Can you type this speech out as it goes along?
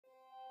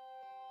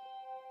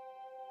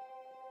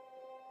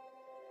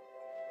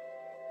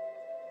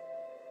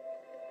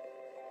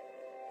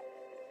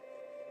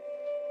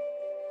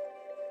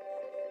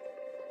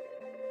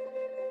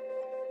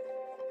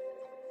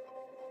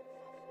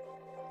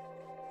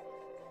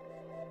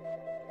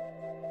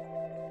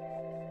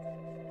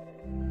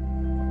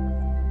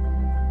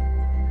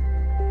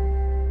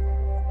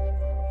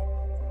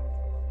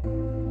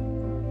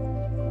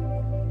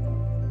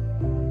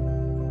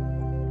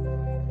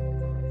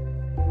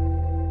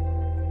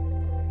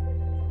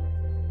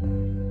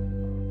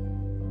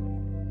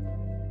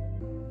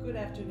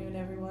afternoon,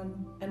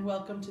 everyone, and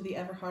welcome to the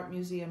Everhart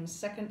Museum's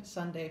second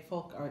Sunday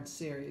Folk Arts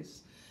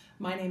Series.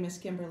 My name is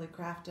Kimberly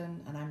Crafton,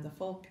 and I'm the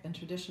Folk and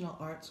Traditional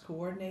Arts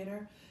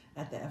Coordinator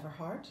at the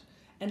Everhart.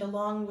 And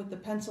along with the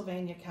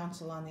Pennsylvania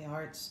Council on the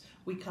Arts,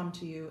 we come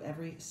to you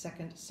every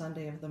second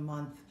Sunday of the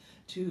month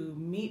to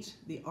meet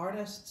the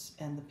artists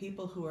and the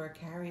people who are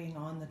carrying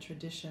on the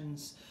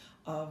traditions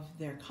of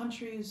their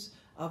countries,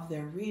 of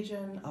their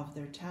region, of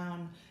their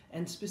town,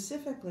 and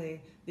specifically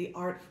the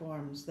art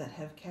forms that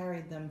have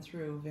carried them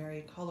through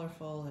very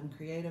colorful and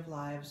creative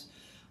lives,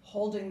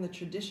 holding the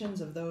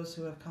traditions of those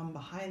who have come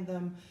behind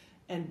them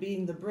and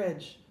being the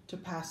bridge to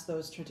pass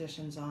those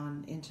traditions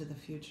on into the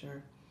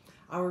future.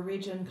 Our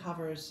region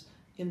covers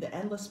in the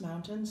Endless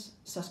Mountains,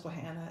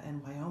 Susquehanna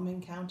and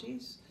Wyoming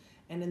counties,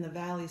 and in the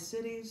Valley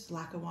cities,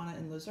 Lackawanna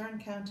and Luzerne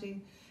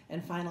County,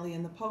 and finally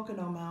in the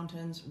Pocono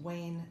Mountains,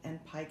 Wayne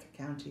and Pike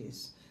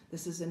counties.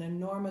 This is an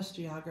enormous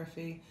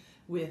geography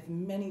with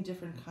many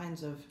different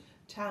kinds of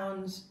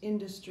towns,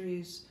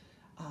 industries,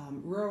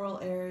 rural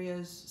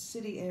areas,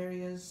 city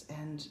areas,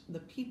 and the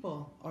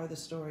people are the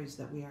stories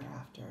that we are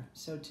after.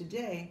 So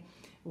today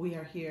we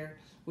are here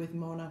with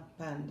Mona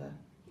Pande,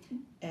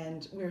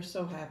 and we're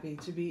so happy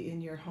to be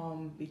in your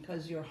home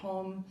because your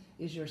home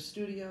is your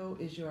studio,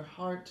 is your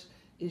heart,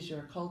 is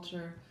your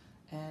culture,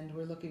 and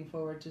we're looking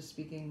forward to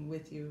speaking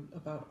with you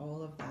about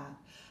all of that.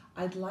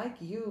 I'd like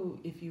you,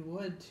 if you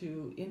would,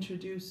 to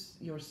introduce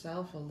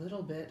yourself a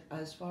little bit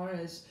as far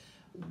as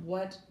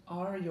what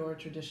are your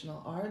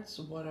traditional arts,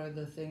 what are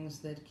the things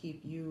that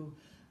keep you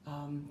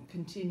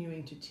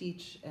continuing to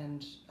teach,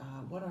 and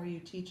what are you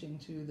teaching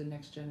to the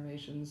next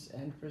generations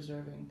and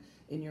preserving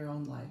in your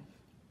own life?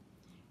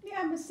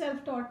 Yeah, I'm a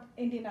self-taught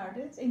Indian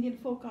artist, Indian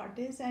folk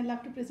artist. I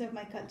love to preserve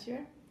my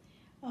culture.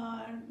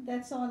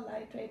 That's all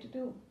I try to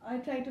do. I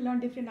try to learn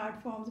different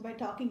art forms by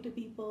talking to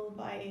people,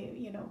 by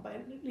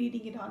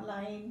reading it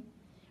online.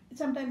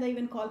 Sometimes I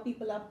even call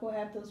people up who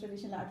have those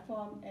traditional art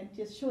form and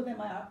just show them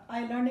my art.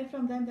 I learn it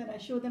from them, then I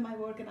show them my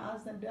work and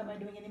ask them, am I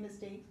doing any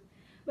mistakes?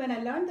 When I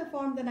learn the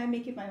form, then I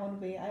make it my own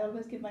way. I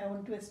always give my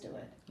own twist to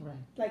it, Right.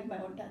 like my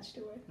own touch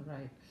to it.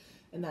 Right.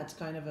 And that's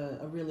kind of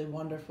a really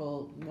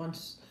wonderful,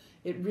 once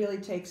it really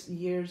takes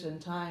years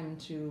and time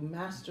to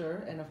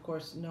master, and of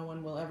course no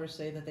one will ever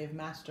say that they've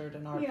mastered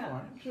an art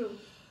form. Yeah, true.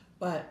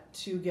 But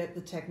to get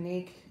the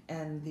technique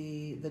and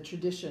the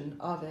tradition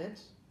of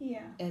it,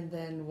 Yeah. and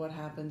then what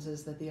happens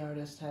is that the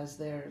artist has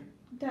their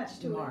Touch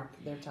to mark,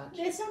 it. their touch.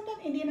 There's sometimes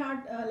Indian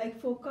art, like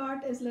folk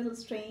art, is a little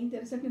strange.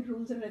 There are certain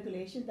rules and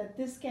regulations that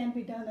this can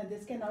be done and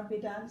this cannot be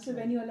done. So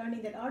when you are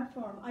learning that art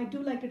form, I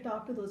do like to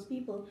talk to those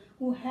people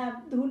who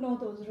know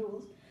those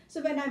rules.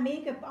 So when I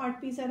make an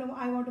art piece, I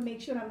want to make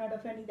sure I'm not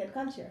offending that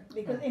culture,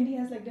 because Right. India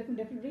has like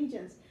different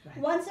regions. Right.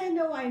 Once I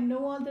know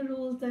all the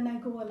rules, then I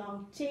go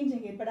along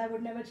changing it, but I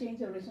would never change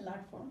the original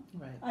art form.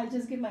 Right. I'll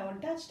just give my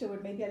own touch to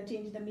it. Maybe I'll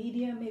change the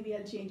medium, maybe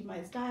I'll change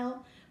my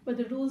style, but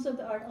the rules of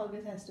the art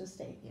always has to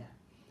stay. Yeah.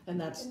 And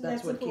that's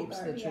That's what the folk keeps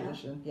art, the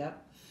tradition. yeah.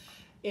 Yep.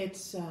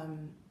 It's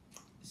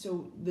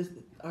so this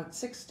are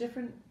 6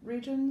 different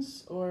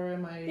regions, or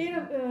am I? There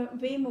are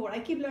way more. I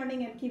keep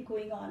learning and keep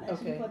going on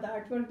actually Okay. for the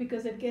artwork,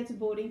 because it gets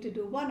boring to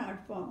do one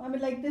art form. I mean,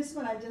 like this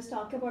one, I'll just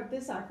talk about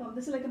this art form.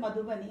 This is like a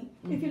Madhubani.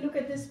 If you look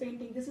at this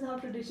painting, this is how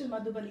traditional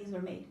Madhubanis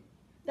were made.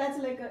 That's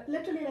like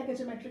literally like a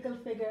geometrical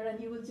figure, and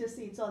you will just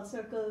see it's all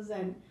circles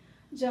and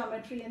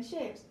geometry and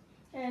shapes.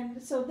 And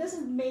so this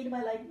is made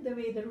by like the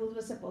way the rules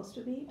were supposed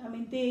to be. I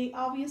mean, they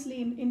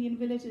obviously in Indian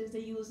villages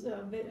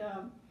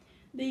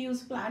they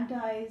use plant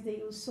dyes, they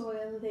use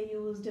soil, they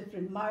use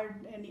different mud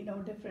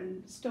and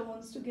different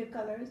stones to give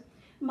colors.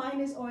 Mine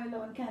is oil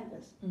on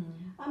canvas.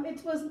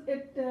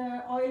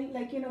 Oil,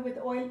 like with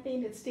oil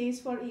paint, it stays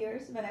for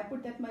years. When I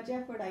put that much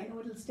effort, I know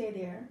it'll stay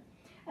there.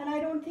 And I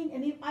don't think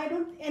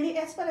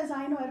as far as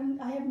I know,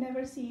 I have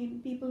never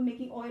seen people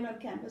making oil on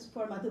canvas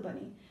for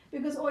Madhubani,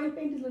 because oil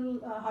paint is a little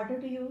harder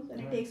to use and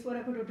it Right. takes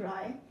forever to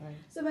dry. Right.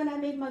 So when I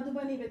made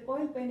Madhubani with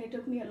oil paint, it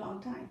took me a long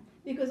time,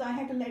 because I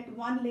had to let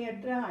one layer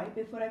dry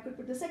before I could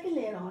put the second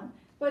layer on.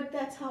 But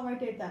that's how I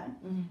did that.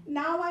 Mm-hmm.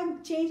 Now I've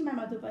changed my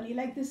Madhubani,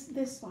 like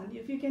this one.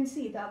 If you can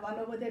see that one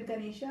over there,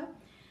 Ganesha,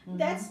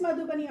 that's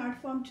Madhubani art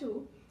form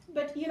too.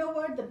 But you know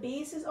what? The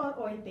base is all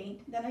oil paint.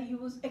 Then I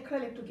use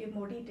acrylic to give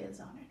more details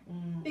on it.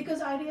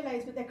 Because I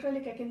realized with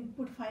acrylic I can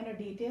put finer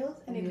details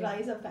and it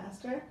dries up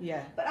faster.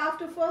 Yeah. But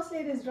after first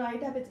layer is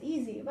dried up, it's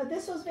easy. But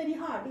this was very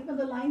hard. Even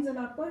the lines are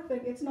not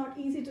perfect, it's not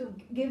easy to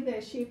give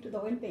their shape to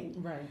the oil paint.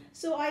 Right.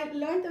 So I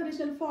learned the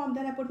original form,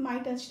 then I put my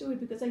touch to it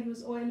because I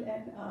use oil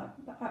and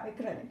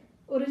acrylic.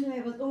 Originally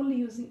I was only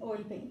using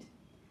oil paint.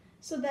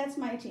 So that's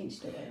my change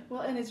to it.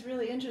 Well, and it's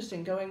really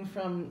interesting going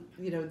from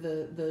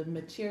the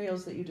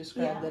materials that you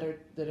described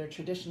that are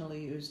traditionally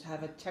used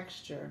have a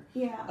texture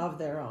of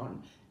their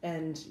own,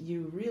 and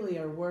you really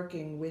are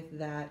working with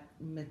that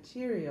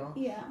material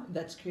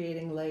that's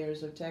creating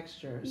layers of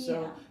texture.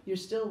 So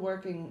you're still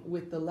working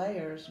with the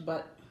layers,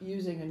 but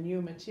using a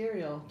new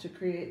material to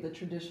create the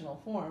traditional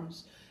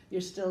forms. You're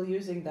still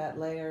using that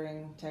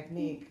layering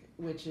technique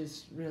which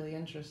is really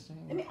interesting.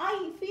 I mean,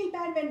 I feel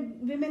bad when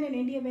women in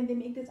India, when they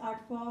make this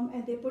art form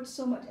and they put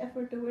so much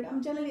effort to it.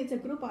 Generally it's a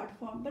group art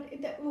form, but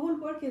the whole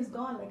work is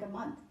gone like a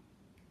month.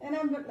 And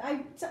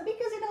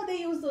because they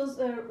use those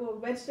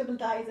vegetable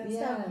dyes and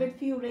stuff with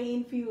few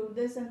rain, few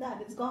this and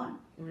that. It's gone.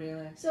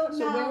 Really. So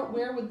now,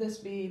 where would this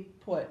be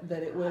put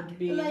that it would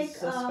be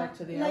suspect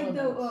to the elements?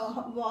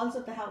 elements? The walls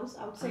of the house,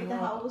 outside the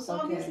house.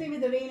 Okay. Obviously,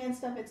 with the rain and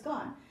stuff, it's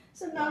gone.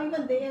 So now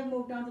even they have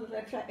moved on to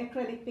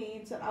acrylic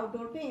paints or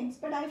outdoor paints.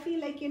 But I feel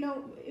like,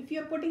 if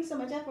you're putting so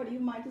much effort, you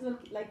might as well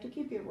like to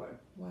keep your work.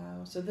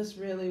 Wow. So this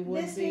really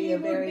would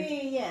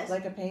yes.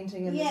 like a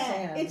painting in the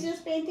sand. It's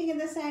just painting in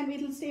the sand.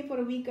 It'll stay for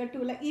a week or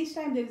two. Like each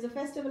time there's a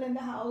festival in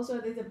the house or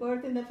there's a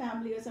birth in the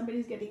family or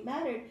somebody's getting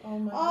married,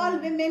 all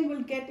women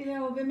will get,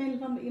 women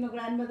from,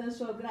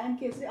 grandmothers or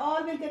grandkids, they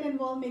all will get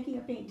involved making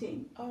a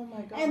painting. Oh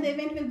my God. And the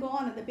event will go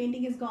on and the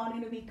painting is gone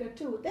in a week or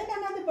two. Then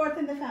another birth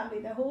in the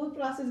family. The whole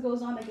process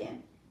goes on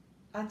again.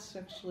 That's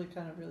actually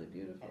kind of really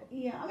beautiful.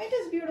 Yeah, I mean, it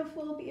is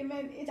beautiful. I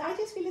mean, I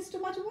just feel it's too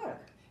much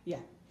work. Yeah.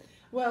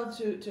 Well,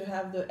 to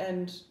have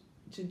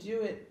to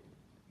do it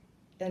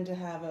and to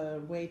have a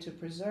way to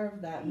preserve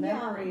that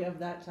memory of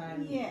that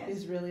time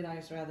is really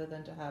nice rather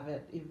than to have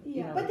it,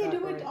 but they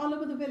do it all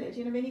over the village.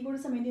 When you go to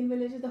some Indian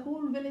villages, the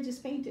whole village is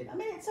painted. I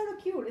mean, it's sort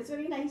of cute. It's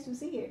very nice to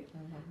see it.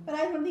 But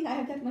I don't think I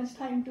have that much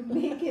time to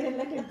make it and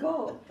let it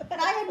go.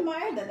 But I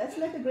admire that. That's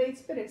like a great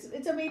spirit.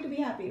 It's a way to be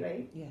happy,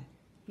 right? Yeah.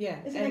 Yeah,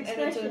 it's an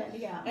expression,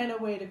 and a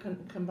way to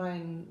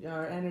combine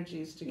our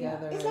energies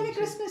together. It's like a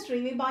Christmas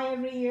tree we buy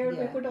every year.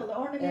 We put all the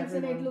ornaments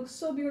in it. It looks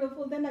so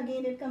beautiful. Then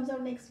again, it comes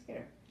out next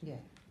year. Yeah.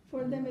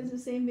 For them, it's the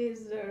same way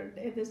as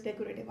this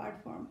decorative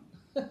art form.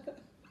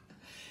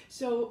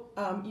 So,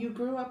 you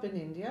grew up in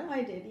India?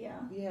 I did, yeah.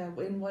 Yeah,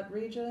 in what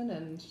region?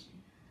 And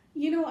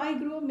I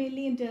grew up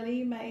mainly in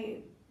Delhi.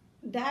 My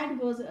dad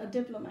was a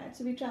diplomat,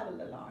 so we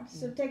traveled a lot.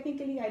 So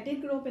technically, I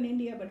did grow up in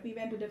India, but we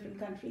went to different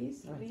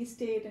countries. Right. We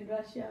stayed in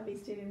Russia, we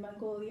stayed in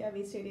Mongolia,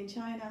 we stayed in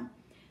China.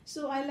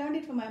 So I learned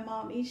it from my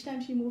mom. Each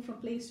time she moved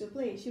from place to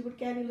place, she would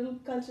carry a little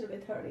culture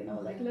with her,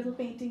 like a little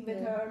painting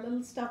with her,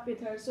 little stuff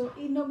with her. So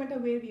no matter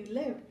where we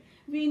lived,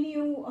 we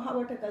knew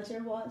what her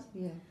culture was.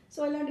 Yeah.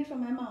 So I learned it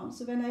from my mom.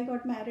 So when I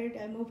got married,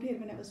 I moved here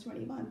when I was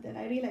 21. Then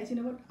I realized,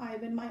 when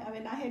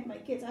I had my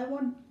kids, I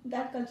want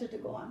that culture to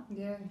go on.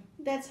 Yeah.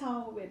 That's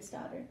how it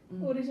started.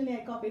 Originally,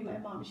 I copied my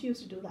mom. She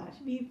used to do that.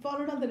 We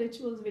followed all the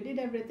rituals. We did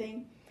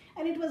everything.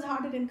 And it was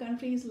harder in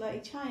countries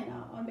like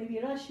China or maybe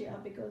Russia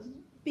because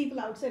people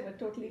outside were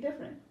totally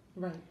different.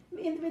 Right.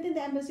 Within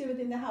the embassy,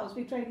 within the house,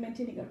 we tried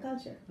maintaining our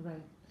culture.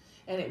 Right.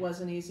 And it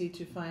wasn't easy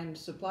to find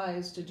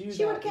supplies to do that.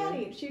 She would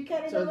carry it. She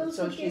carried a little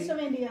suitcase from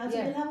India. So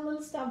we'll have a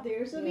little stuff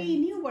there. So we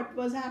knew what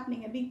was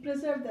happening and we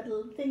preserved that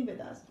little thing with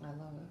us. I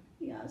love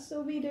it. Yeah,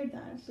 so we did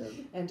that. So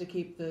and to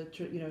keep the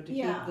keep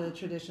the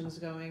traditions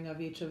going of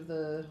each of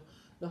the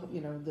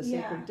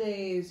sacred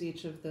days,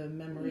 each of the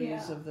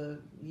memories of the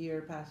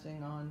year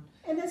passing on.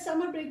 And then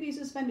summer break we used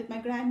to spend with my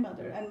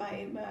grandmother and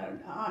my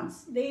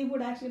aunts. They would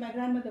my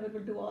grandmother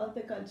would do all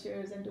the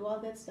cultures and do all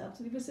that stuff.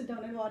 So we would sit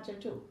down and watch her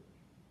too.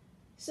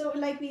 So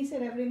like we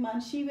said, every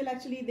month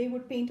they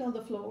would paint all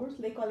the floors.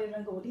 They call it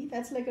rangoli.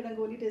 That's like a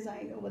rangoli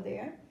design over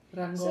there.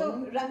 Rangoli?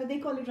 So they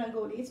call it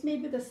rangoli. It's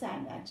made with the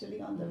sand actually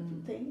on the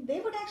thing.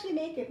 They would actually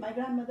make it. My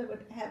grandmother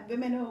would have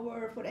women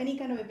over for any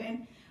kind of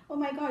event. Oh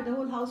my God, the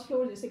whole house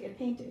floor used to get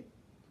painted.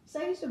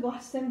 So I used to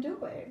watch them do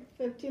it.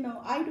 But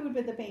I do it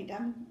with the paint.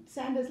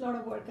 Sand is a lot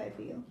of work, I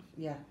feel.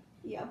 Yeah.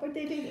 Yeah, but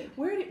they did it.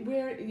 Where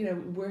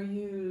were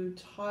you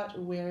taught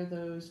where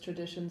those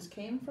traditions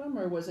came from,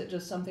 or was it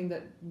just something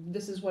that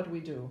this is what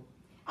we do?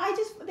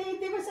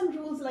 There were some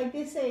rules, like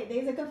they say,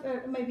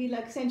 there's maybe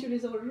like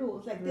centuries old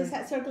rules, like this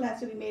circle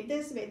has to be made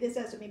this way, this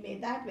has to be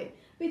made that way.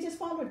 We just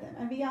followed them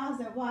and we asked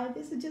them why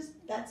that's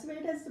the way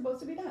it is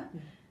supposed to be done.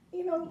 Yeah.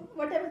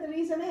 Whatever the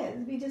reason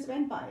is, we just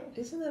went by it.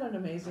 Isn't that an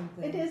amazing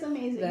thing? It is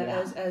amazing.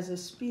 That as a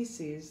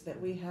species that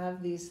we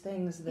have these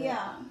things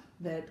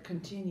that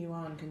continue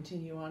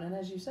on, and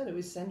as you said, it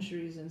was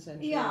centuries and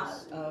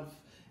centuries of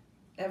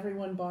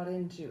everyone bought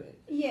into it.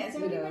 Yes,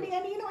 everybody,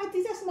 and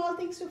these are small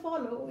things to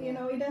follow.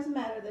 It doesn't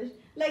matter.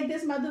 Like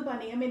this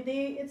Madhubani,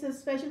 it's a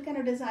special kind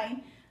of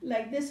design.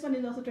 Like this one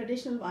is also a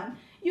traditional one.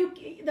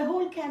 The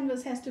whole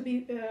canvas has to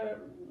be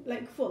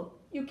full.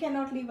 You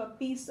cannot leave a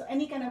piece,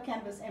 any kind of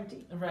canvas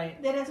empty.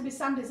 Right. There has to be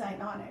some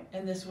design on it.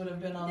 And this would have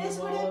been on the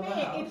wall of the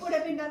house. It would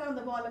have been done on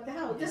the wall of the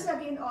house. Yeah. This is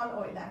again all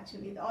oil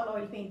actually, all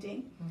oil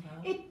painting.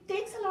 It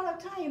takes a lot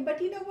of time,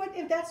 but you know what?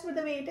 If that's the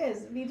way it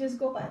is, we just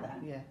go by that.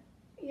 Yeah.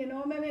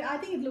 I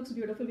think it looks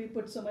beautiful. We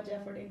put so much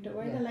effort into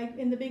it. Yeah. And like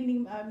in the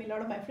beginning, a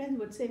lot of my friends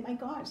would say, "My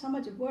gosh, how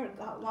much work?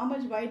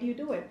 Why do you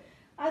do it?"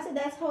 I said,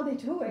 "That's how they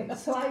do it."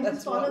 So I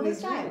just follow the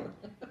style.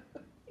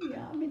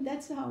 Yeah,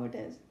 that's how it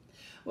is.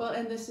 Well,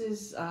 and this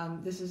is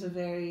a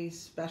very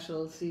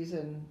special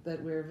season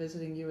that we're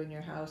visiting you in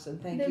your house,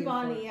 and thank you.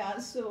 Diwali, yeah.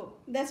 So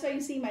that's why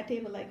you see my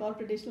table like all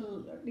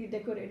traditionally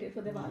decorated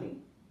for Diwali.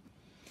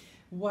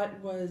 What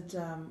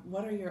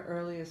are your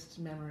earliest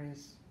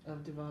memories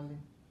of Diwali?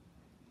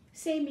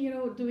 Same,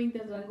 doing the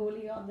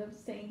rangoli on the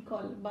thing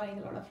called buying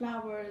a lot of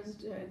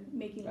flowers,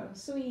 making a lot of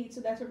sweets.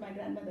 So that's what my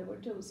grandmother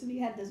would do. So we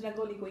had this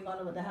rangoli going all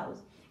over the house.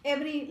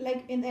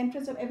 Like in the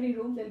entrance of every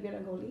room, there'll be a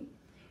rangoli.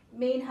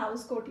 Main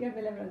house courtyard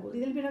will have rangoli.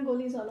 There'll be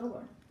rangolis all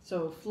over.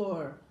 So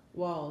floor,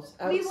 walls,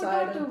 We would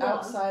not do walls.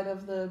 outside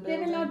of the building? They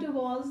will not do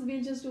walls.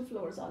 We'll just do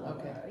floors all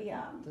over. Okay.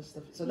 Yeah.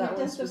 So that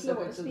was just the specific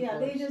floors. to the Yeah,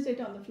 floors. they just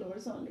did on the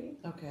floors only.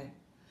 Okay.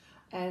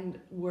 And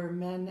were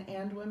men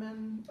and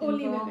women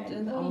Only involved women.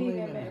 in the Only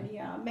women.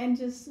 Yeah, men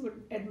just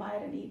would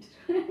admire and eat.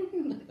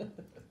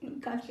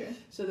 Culture.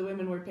 So the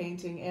women were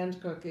painting and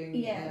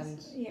cooking and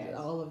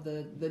all of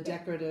the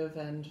decorative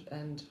and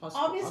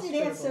Obviously, they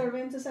had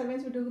servants. The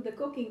servants would do the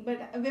cooking,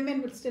 but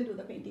women would still do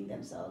the painting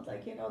themselves.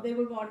 Like, they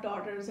would want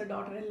daughters or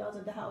daughter-in-laws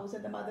at the house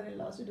and the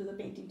mother-in-laws to do the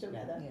painting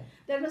together. Yeah.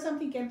 That was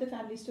something kept the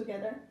families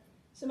together.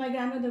 So my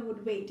grandmother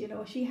would wait,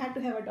 she had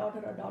to have a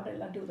daughter or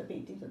daughter-in-law do the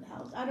paintings of the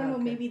house. I don't know,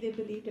 maybe they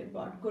believed it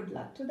brought good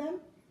luck to them.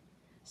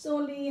 So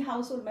only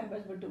household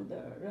members would do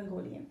the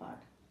rangoli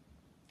part.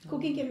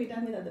 Cooking can be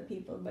done with other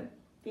people, but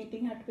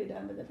painting had to be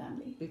done with the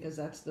family. Because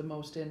that's the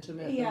most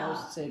intimate, the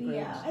most sacred.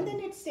 Yeah, and then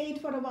it stayed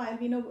for a while.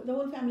 The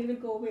whole family will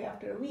go away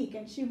after a week,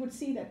 and she would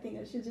see that thing,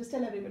 and she'd just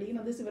tell everybody,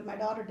 this is what my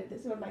daughter did,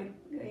 this is what my,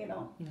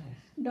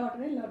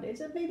 daughter-in-law did.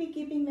 So maybe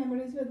keeping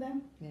memories with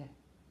them. Yeah.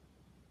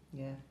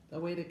 Yeah, a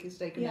way to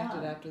stay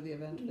connected after the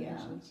event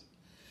finishes.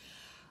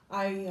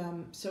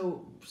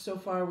 So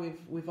far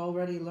we've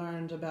already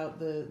learned about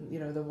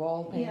the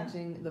wall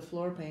painting, the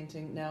floor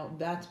painting. Now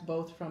that's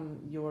both from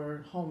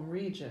your home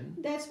region.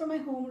 That's from my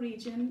home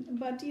region,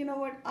 but you know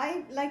what?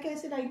 Like I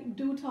said, I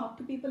do talk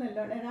to people and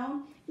learn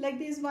around. Like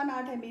this one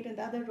art I made in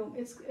the other room.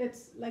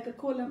 It's like a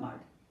kolam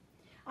art.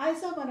 I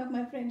saw one of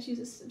my friends.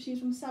 She's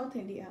from South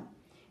India.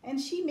 And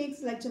she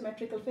makes like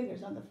geometrical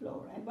figures on the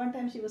floor. And one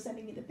time she was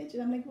sending me the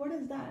picture. I'm like, what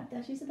is that?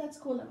 And she said, that's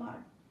kolam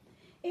art.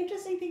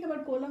 Interesting thing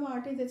about kolam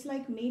art is it's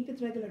like made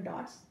with regular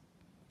dots.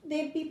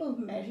 People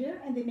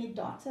measure and they make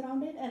dots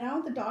around it.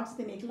 Around the dots,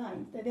 they make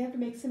lines. They have to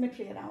make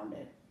symmetry around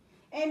it.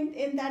 And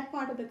in that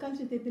part of the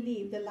culture, they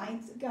believe the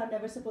lines are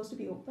never supposed to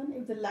be open.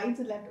 If the lines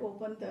are left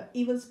open, the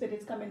evil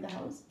spirits come in the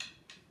house.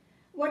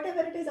 Whatever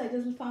it is, I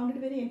just found it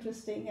very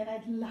interesting, and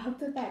I love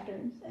the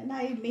patterns, and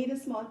I made a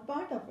small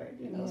part of it,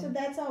 So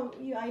that's how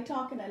I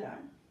talk and I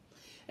learn.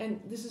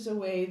 And this is a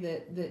way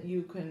that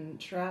you can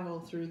travel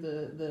through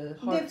the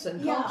hearts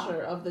and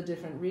culture of the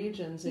different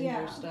regions in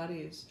your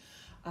studies.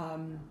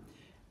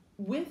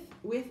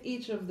 With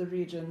each of the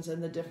regions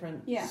and the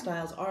different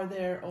styles, are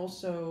there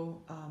also,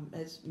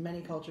 as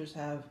many cultures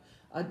have,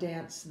 a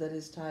dance that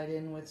is tied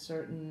in with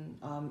certain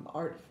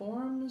art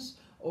forms,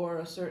 or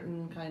a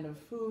certain kind of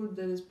food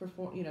that is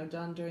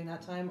done during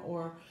that time,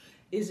 or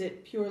is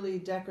it purely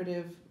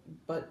decorative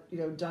but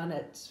done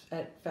at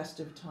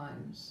festive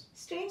times?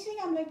 Strange thing,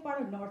 I'm like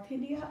part of North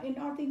India. In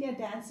North India,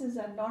 dances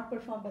are not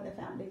performed by the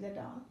families at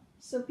all.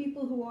 So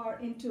people who are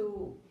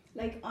into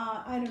I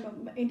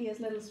don't know, India is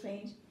a little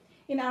strange.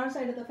 In our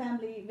side of the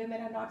family,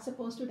 women are not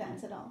supposed to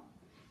dance at all.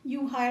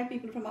 You hire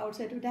people from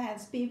outside to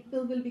dance.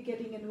 People will be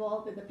getting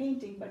involved with the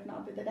painting, but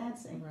not with the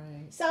dancing.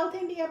 Right. South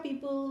India,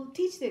 people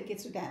teach their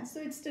kids to dance, so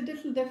it's a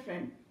little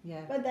different.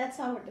 Yeah. But that's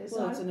how it is.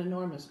 Well, it's an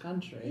enormous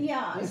country.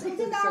 Yeah, so it's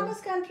an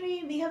enormous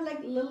country. We have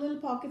like little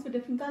pockets for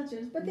different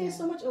cultures, but there's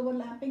so much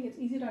overlapping. It's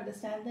easy to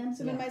understand them.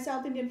 So when my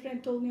South Indian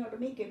friend told me how to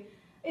make it,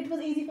 it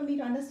was easy for me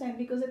to understand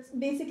because it's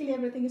basically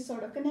everything is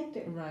sort of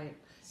connected. Right.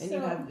 And so,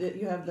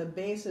 you have the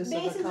basis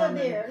of a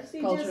common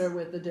culture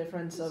with the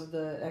difference of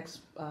the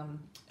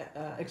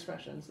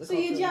expressions. So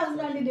you just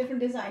learn a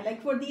different design.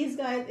 Like for these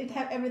guys,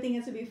 everything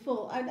has to be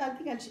full. I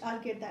think I'll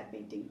get that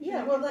painting.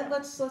 Yeah. Well,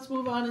 let's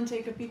move on and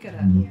take a peek at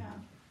it.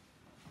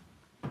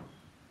 Yeah.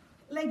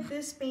 Like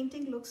this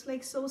painting looks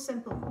like so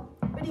simple,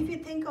 but if you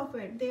think of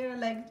it, they're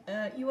like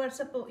you're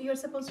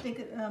supposed to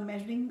take a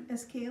measuring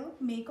scale,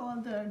 make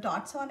all the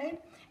dots on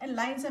it, and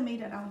lines are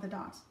made around the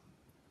dots.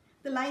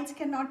 The lines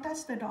cannot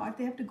touch the dot;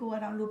 they have to go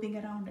around, looping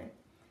around it.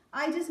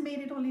 I just made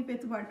it only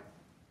with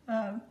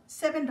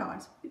 7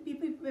 dots.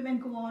 Women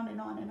go on and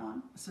on and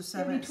on. So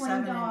seven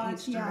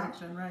dots, in each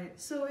direction, right?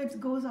 So it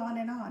goes on,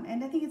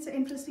 and I think it's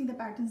interesting the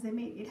patterns they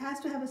make. It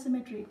has to have a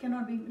symmetry. It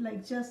cannot be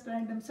like just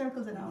random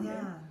circles around it.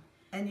 Yeah.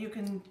 And you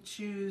can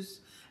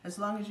choose, as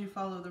long as you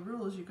follow the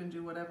rules, you can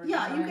do whatever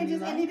design you can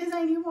choose any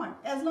design you want,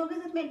 as long as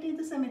it maintains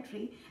the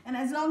symmetry, and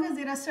as long as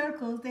there are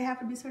circles, there have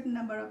to be a certain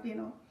number of,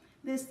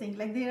 this thing.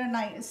 Like there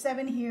are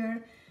 7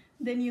 here,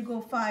 then you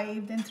go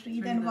 5, then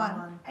 3, then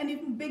 1. And if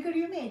bigger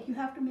you make, you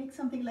have to make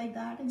something like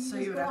that. And so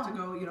you have to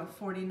go,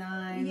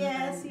 49.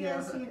 Yes,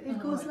 it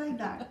goes like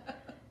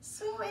that.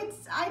 So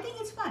I think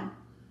it's fun.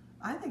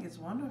 I think it's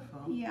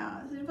wonderful.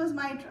 Yeah, it was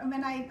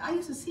when I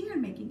used to see her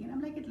making it.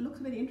 I'm like, it looks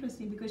very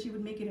interesting because she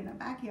would make it in her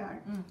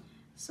backyard.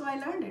 So I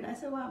learned it. I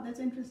said, wow, that's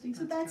interesting.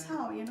 So that's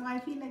how, I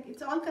feel like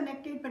it's all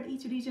connected, but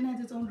each region has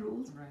its own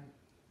rules. Right.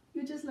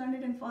 You just learn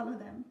it and follow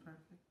them. Perfect.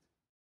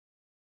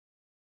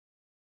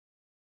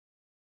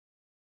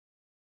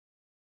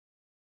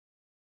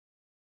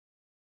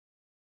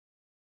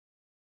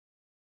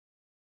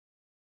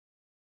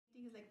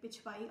 Is like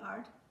Pichwai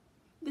art.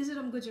 This is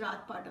from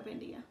Gujarat part of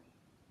India.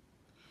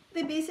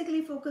 They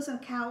basically focus on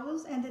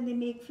cows and then they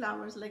make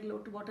flowers like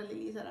water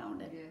lilies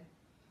around it. Yeah.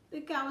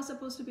 The cow is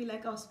supposed to be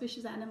like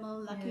auspicious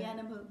animal, lucky Yeah.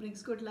 animal,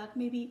 brings good luck.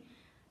 Maybe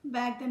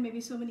back then,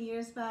 maybe so many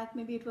years back,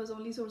 maybe it was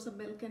only source of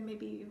milk and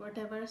maybe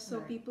whatever. So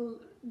Right. people,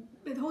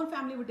 the whole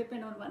family would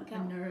depend on one cow.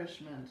 And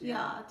nourishment.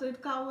 Yeah, so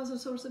cow was a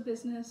source of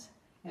business,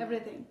 Yeah.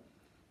 everything.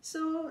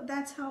 So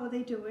that's how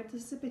they do it.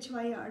 This is a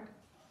Pichwa yard.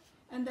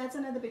 And that's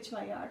another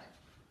Pichwa yard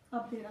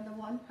up there on the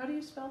wall. How do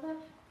you spell that?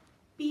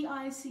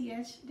 Pichwai,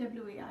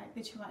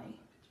 Pichwai.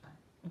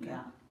 Okay.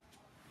 Yeah.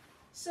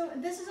 So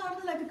this is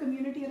also like a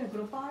community or a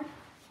group art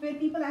where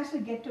people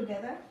actually get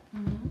together.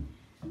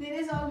 Mm-hmm. There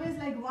is always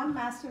like one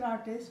master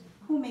artist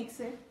who makes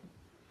it,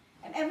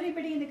 and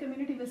everybody in the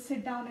community will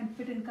sit down and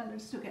fit in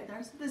colors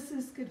together. So this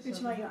is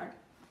Pichwa art.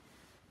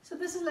 So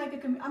this is like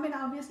I mean,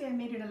 obviously I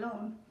made it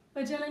alone,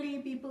 but generally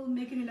people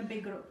make it in a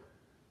big group.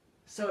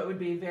 So it would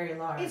be very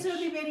large. It's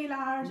really very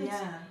large.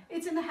 Yeah.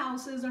 It's in the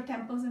houses or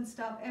temples and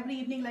stuff. Every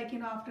evening, like,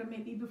 after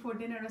maybe before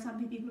dinner or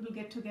something, people will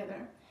get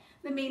together.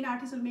 The main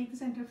artist will make the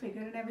center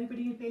figure and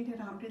everybody will paint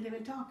around it. They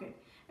will talk it.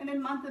 And in a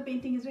month, the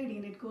painting is ready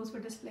and it goes for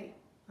display.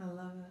 I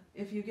love it.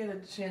 If you get a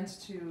chance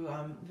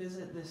to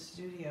visit this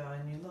studio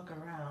and you look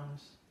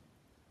around,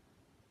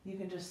 you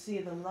can just see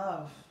the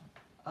love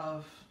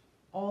of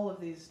all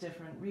of these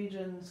different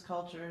regions,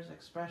 cultures,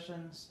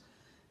 expressions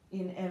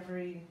in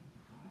every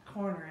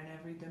corner, in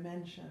every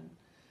dimension.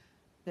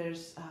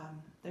 There's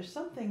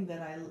something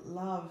that I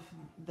love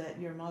that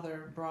your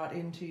mother brought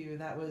into you.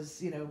 That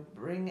was,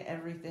 bring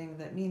everything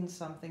that means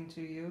something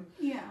to you.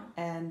 Yeah.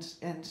 And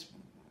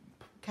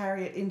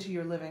carry it into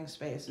your living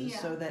spaces,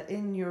 so that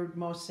in your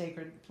most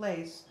sacred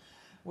place,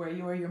 where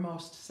you are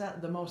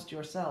the most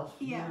yourself,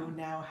 you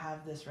now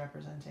have this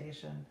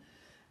representation.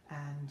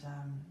 And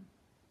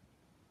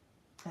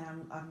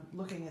I'm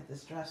looking at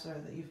this dresser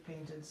that you've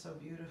painted so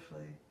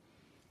beautifully.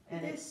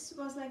 And this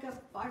was like a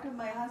part of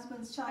my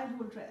husband's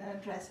childhood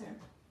dresser,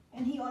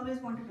 and he always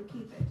wanted to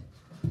keep it.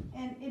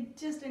 And it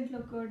just didn't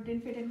look good,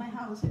 didn't fit in my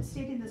house. It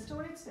stayed in the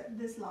storage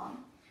this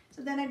long.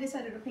 So then I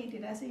decided to paint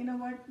it. I said, you know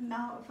what,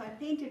 now if I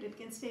paint it, it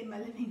can stay in my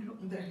living room.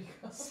 there you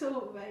go.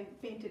 So I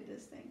painted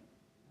this thing.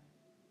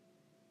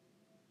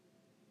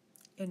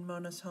 In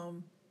Mona's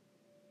home,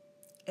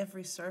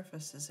 every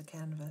surface is a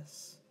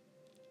canvas.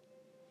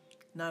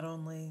 Not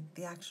only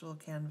the actual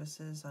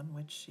canvases on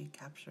which she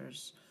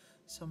captures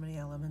so many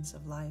elements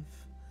of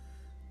life,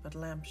 but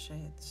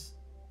lampshades,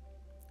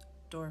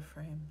 door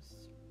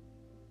frames,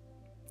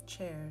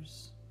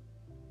 chairs,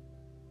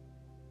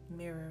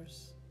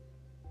 mirrors,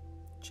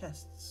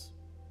 chests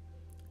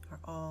are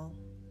all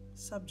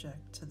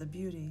subject to the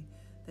beauty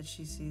that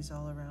she sees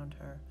all around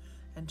her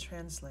and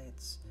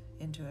translates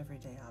into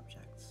everyday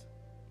objects.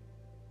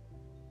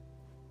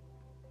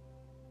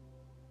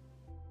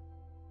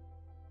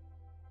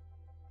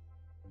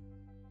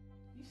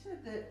 You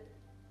said that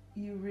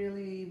you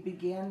really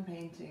began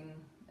painting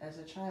as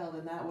a child,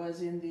 and that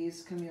was in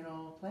these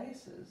communal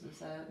places. Is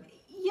that?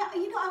 Yeah,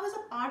 I was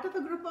a part of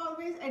a group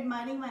always,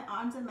 admiring my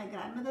aunts and my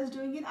grandmothers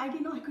doing it. I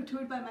didn't know I could do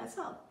it by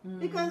myself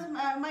because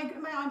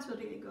my aunts were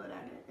really good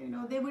at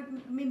it.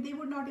 They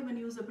would not even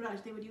use a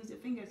brush; they would use their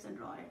fingers and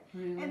draw it,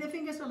 and their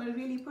fingers were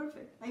really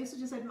perfect. I used to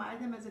just admire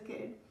them as a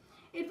kid.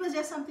 It was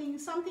just something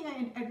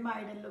I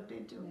admired and looked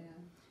into. Yeah.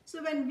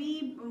 So when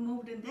we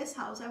moved in this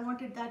house, I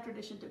wanted that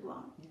tradition to go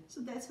on. Yeah.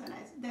 So that's when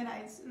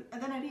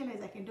I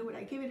realized I can do it.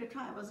 I gave it a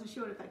try. I wasn't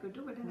sure if I could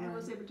do it, and I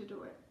was able to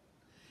do it.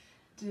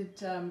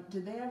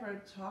 Did they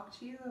ever talk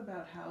to you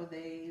about how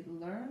they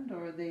learned,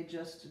 or they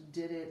just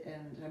did it?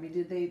 And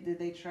did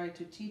they try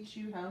to teach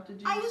you how to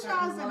do? I used to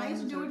ask them. I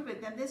used to do it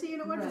with them. They say, you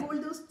know what? Right.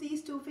 Hold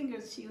these two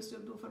fingers. She used to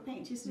do for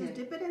paint. She used to just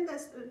dip it in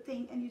this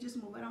thing, and you just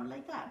move around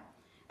like that.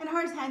 And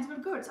her hands were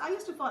good. So I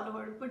used to follow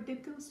her, but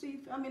dip those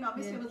three.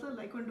 Obviously, I was little,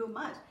 I couldn't do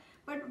much.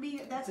 But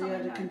that's so how you I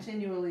had learned. to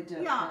continually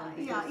dip.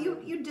 Yeah.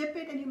 You dip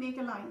it and you make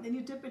a line. Then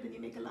you dip it and you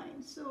make a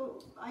line.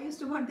 So I used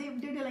to they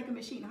did it like a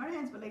machine. Her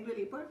hands were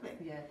really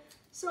perfect. Yeah.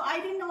 So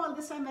I didn't know all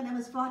this time when I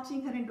was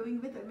watching her and doing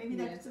it with her. Maybe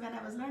that's when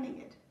I was learning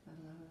it.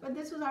 But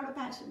this was out of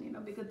passion,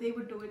 because they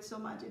would do it so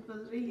much. It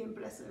was really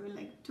impressive. In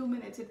like 2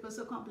 minutes, it was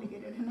so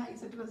complicated and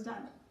nice. It was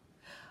done.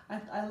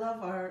 I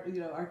love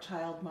our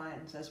child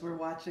minds as we're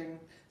watching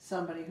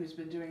somebody who's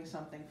been doing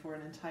something for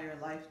an entire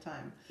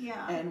lifetime.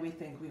 Yeah. And we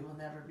think we will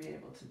never be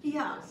able to do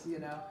this,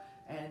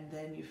 and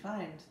then you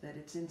find that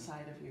it's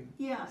inside of you.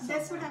 Yeah,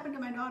 that's what happened to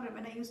my daughter.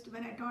 When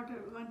I taught her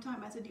one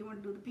time, I said, do you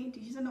want to do the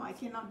painting? She said, no, I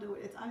cannot do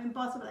it. It's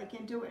impossible. I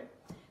can't do it.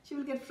 She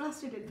will get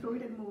frustrated, throw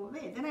it and move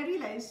away. Then I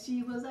realized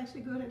she was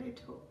actually good at it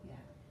too. Yeah.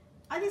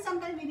 I think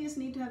sometimes we just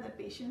need to have that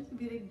patience.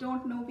 We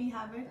don't know we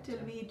have it till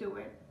we do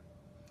it.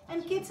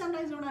 And kids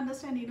sometimes don't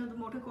understand, the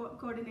motor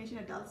coordination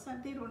adults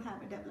have. They don't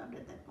have it developed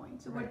at that point.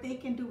 So what they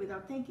can do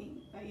without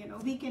thinking,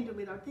 we can do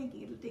without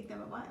thinking. It'll take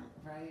them a while.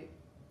 Right.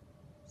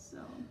 So.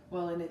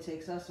 Well, and it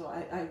takes us. So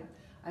I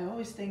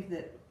always think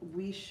that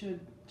we should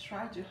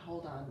try to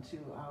hold on to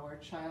our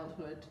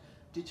childhood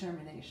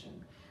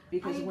determination.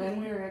 Because when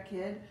we were a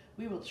kid,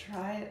 we will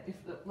try it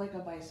like a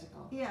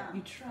bicycle. Yeah.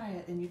 You try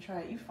it and you try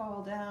it. You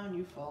fall down,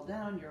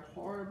 you're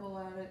horrible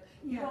at it.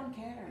 You don't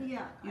care.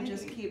 Yeah. You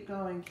just keep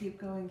going,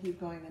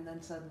 and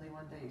then suddenly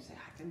one day you say,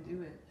 I can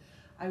do it.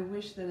 I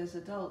wish that as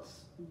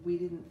adults we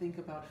didn't think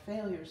about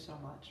failure so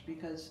much,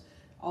 because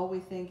all we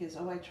think is,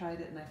 oh, I tried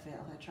it and I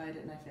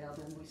failed,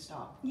 and we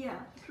stop. Yeah,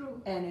 true.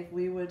 And if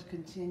we would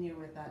continue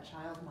with that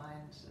child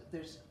mind,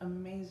 there's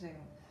amazing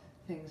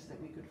things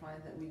that we could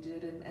find that we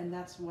did, and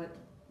that's what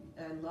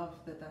I love,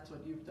 that's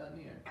what you've done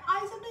here. I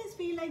sometimes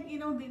feel like,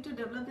 to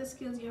develop the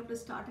skills, you have to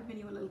start it when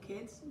you were little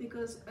kids,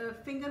 because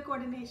finger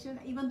coordination,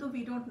 even though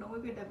we don't know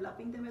if we're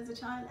developing them as a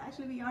child,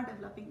 actually we are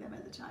developing them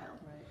as a child.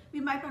 Right. We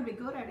might not be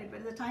good at it,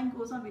 but as the time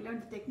goes on, we learn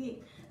the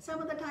technique.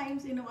 Some of the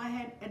times, I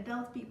had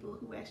adult people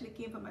who actually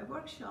came for my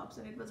workshops,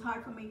 and it was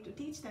hard for me to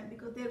teach them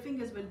because their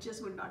fingers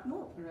would not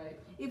move. Right.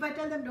 If I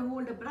tell them to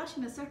hold a brush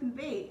in a certain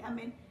way,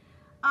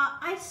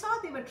 I saw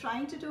they were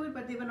trying to do it,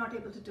 but they were not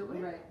able to do it.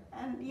 Right.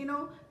 And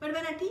but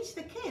when I teach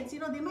the kids,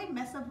 they might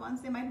mess up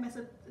once, they might mess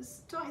up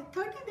twice.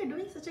 Third time, they're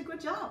doing such a good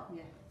job.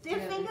 Yeah. Their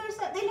fingers,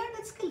 they learn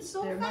that skill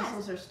so their fast. Their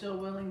muscles are still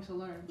willing to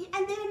learn.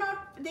 And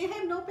they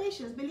have no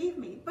patience, believe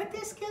me. But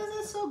their skills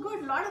are so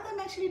good. A lot of them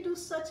actually do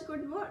such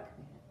good work.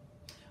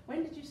 Yeah.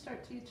 When did you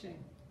start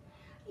teaching?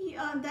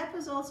 That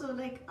was also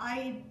like,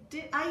 I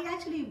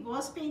actually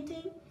was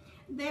painting.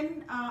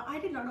 Then I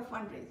did a lot of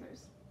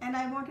fundraisers. And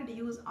I wanted to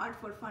use art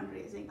for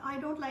fundraising. I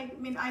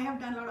have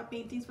done a lot of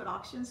paintings for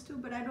auctions too,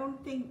 but I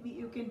don't think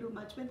you can do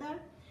much with that.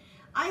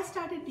 I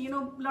started, a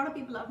lot of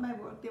people love my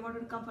work. They wanted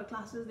to come for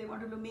classes. They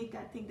wanted to make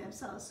that thing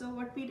themselves. So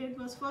what we did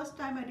was, first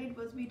time I did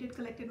was we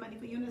collected money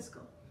for UNESCO.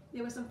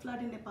 There was some flood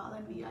in Nepal,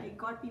 and I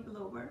got people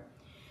over.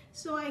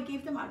 So I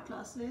gave them art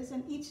classes,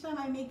 and each time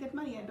I make that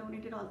money, I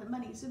donated all the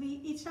money. So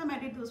each time I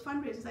did those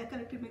fundraisers, I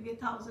collected maybe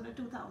 1,000 or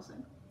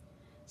 2,000.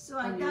 So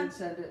I'd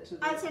send it to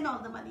I'll send all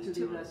the money to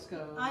the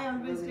UNESCO. I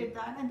always did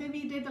that, and then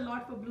we did a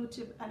lot for Blue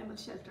Chip Animal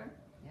Shelter.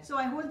 Yeah. So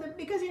I hold them,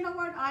 because you know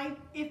what,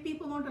 if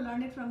people want to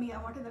learn it from me,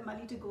 I wanted the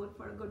money to go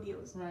for a good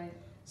use. Right.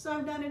 So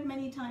I've done it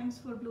many times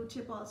for Blue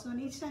Chip also, and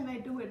each time I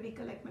do it, we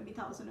collect maybe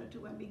 1,000 or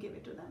 2 and we give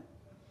it to them.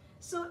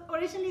 So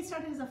originally it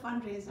started as a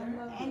fundraiser,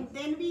 and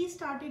then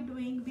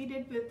we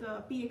did with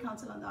PA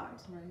Council on the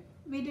Arts. Right.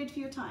 We did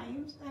few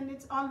times, and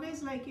it's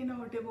always like,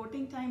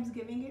 devoting times,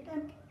 giving it,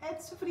 and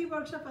it's a free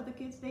workshop for the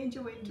kids, they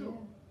enjoy it too.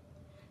 Yeah.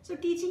 So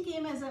teaching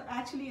came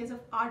actually as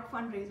an art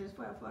fundraiser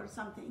for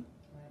something.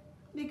 Right.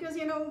 Because,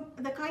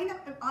 the kind of,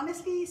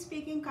 honestly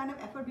speaking, kind of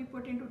effort we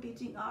put into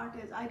teaching art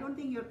is, I don't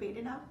think you're paid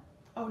enough.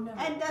 Oh, never.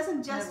 And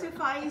doesn't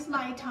justify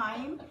my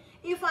time.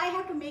 If I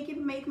have to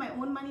make my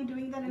own money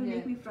doing that, it'll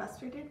make me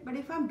frustrated. But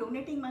if I'm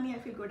donating money, I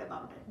feel good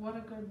about it. What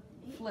a good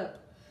flip.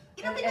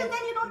 Because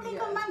then you don't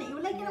think of money.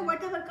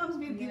 Whatever comes,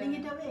 we're giving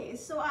it away.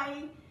 So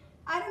I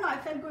don't know, I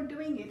felt good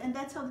doing it. And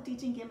that's how the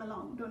teaching came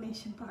along,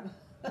 donation part.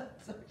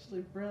 That's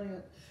actually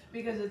brilliant.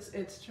 Because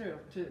it's true.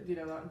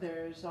 There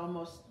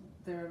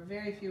are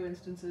very few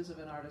instances of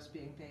an artist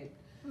being paid.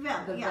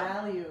 Well, the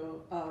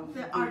value of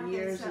the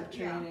years of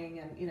training,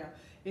 and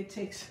it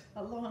takes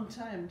a long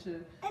time to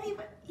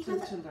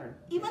learn.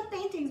 Even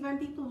paintings, when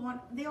people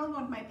they all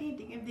want my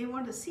painting. If they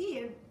want to see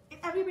it,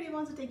 everybody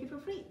wants to take it for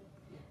free.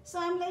 Yeah. So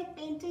I'm like,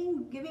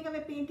 giving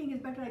away painting is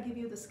better. I give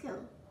you the skill,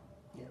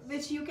 yes,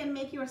 which you can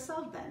make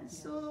yourself then.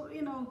 Yes. So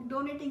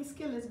donating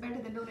skill is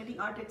better than donating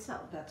art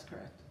itself. That's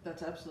correct.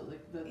 That's absolutely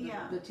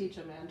the teach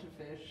a man to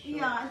fish.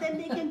 Yeah, and then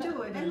they can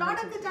do it. And a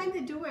lot of the time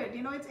they do it.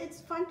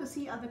 It's fun to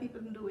see other people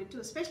do it too,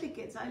 especially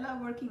kids. I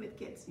love working with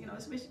kids.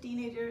 Especially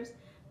teenagers.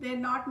 They're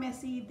not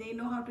messy. They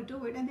know how to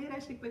do it, and they're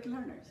actually quick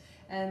learners.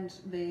 And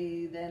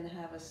they then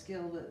have a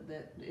skill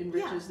that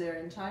enriches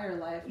their entire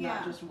life,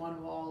 not just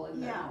one wall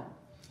in their home.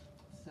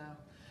 So,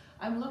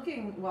 I'm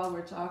looking while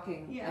we're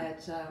talking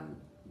at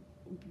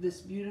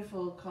this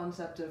beautiful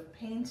concept of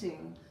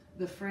painting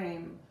the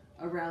frame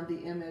around the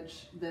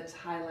image that's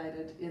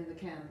highlighted in the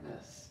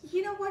canvas.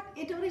 You know what?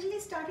 It originally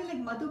started like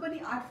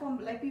Madhubani art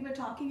form, like we were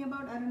talking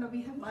about. I don't know,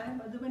 we have my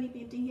Madhubani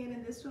painting here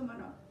in this room or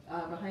not?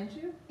 Behind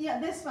you?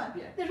 Yeah, this one.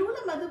 Yeah. The rule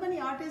of Madhubani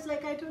art is,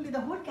 like I told you,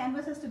 the whole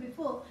canvas has to be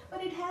full,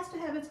 but it has to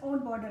have its own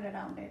border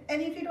around it.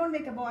 And if you don't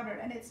make a border,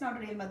 and it's not a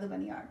real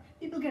Madhubani art,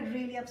 people get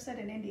really upset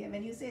in India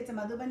when you say it's a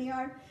Madhubani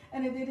art,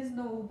 and if there is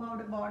no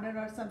border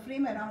or some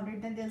frame around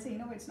it, then they'll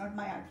say, it's not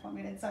my art form,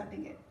 you're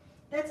insulting it.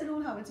 That's the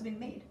rule how it's been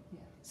made. Yeah.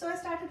 So I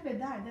started with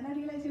that. Then I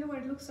realized,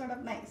 it looks sort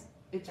of nice.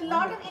 A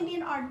lot of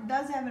Indian art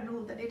does have a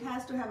rule that it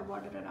has to have a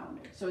border around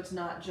it. So it's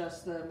not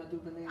just the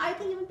Madhubani? I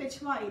think even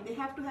Pichwai, they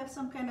have to have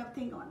some kind of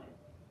thing on it.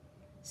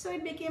 So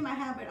it became a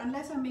habit.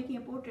 Unless I'm making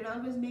a portrait, I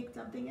always make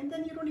something, and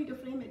then you don't need to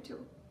frame it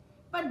too.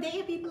 But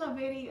people are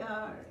very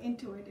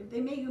into it. If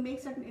you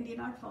make certain Indian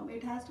art form,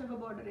 it has to have a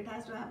border, it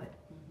has to have it.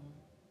 Mm-hmm.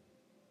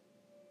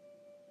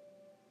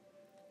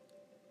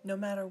 No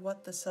matter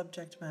what the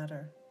subject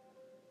matter,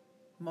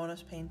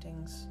 Mona's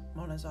paintings,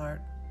 Mona's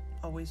art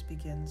always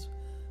begins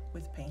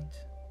with paint.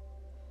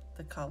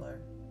 The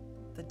color,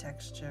 the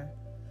texture,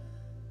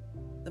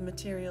 the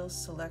materials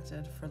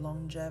selected for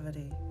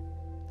longevity.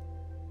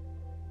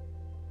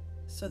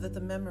 so that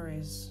the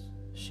memories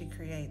she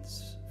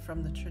creates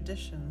from the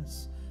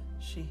traditions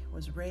she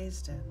was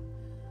raised in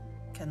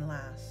can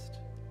last.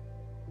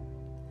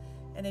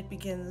 And it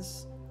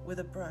begins with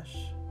a brush,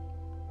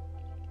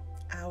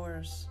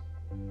 hours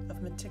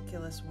of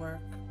meticulous work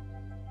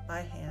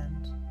by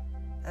hand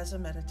as a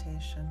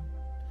meditation,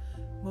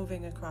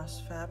 moving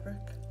across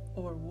fabric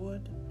or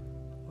wood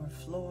or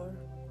floor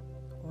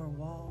or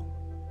wall,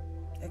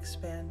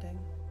 expanding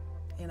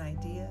in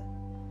idea,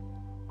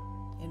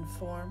 in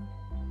form,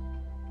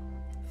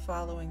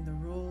 following the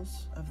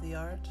rules of the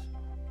art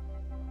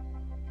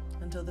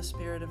until the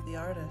spirit of the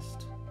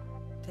artist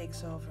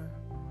takes over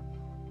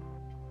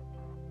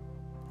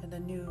and a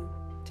new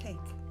take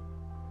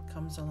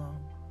comes along.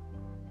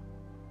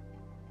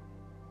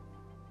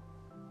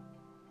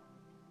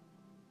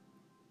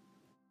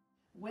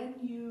 When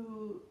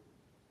you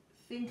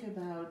think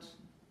about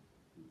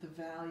the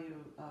value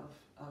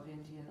of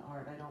Indian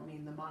art, I don't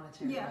mean the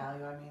monetary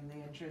value, I mean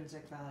the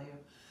intrinsic value,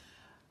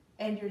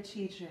 and your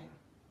teaching,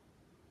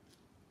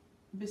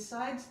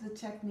 besides the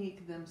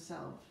technique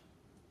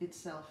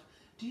itself,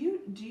 do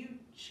you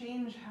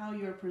change how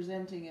you're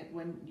presenting it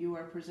when you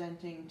are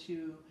presenting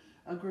to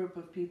a group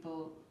of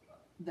people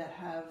that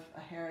have a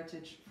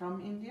heritage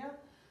from India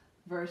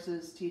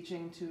versus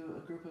teaching to a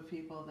group of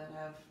people that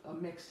have a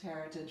mixed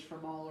heritage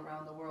from all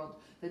around the world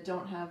that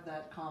don't have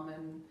that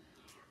common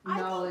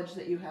knowledge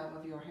that you have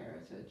of your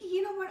heritage?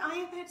 You know what, I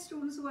have had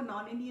students who are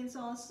non-Indians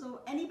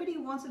also. Anybody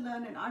who wants to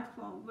learn an art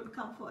form will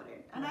come for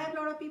it. And I have a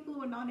lot of people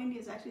who are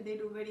non-Indians, actually they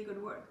do very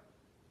good work.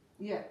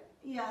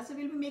 Yeah, so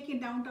we'll be making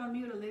downtown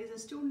mural. There is a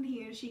student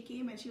here, she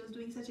came and she was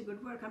doing such a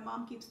good work. Her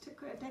mom keeps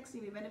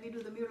texting me, whenever we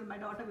do the mural, my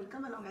daughter will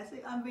come along. I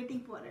say, I'm waiting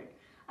for it.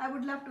 I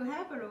would love to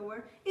have her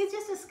over. It's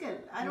just a skill.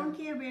 I don't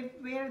care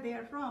where they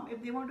are from.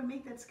 If they want to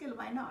make that skill,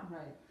 why not?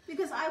 Right.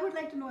 Because I would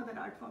like to know other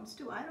art forms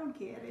too. I don't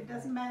care. It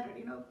doesn't matter,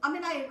 you know. I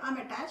mean, I'm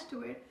attached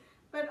to it,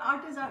 but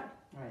art is art.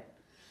 Right.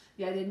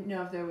 Yeah, I didn't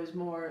know if there was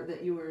more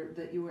that you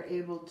were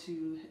able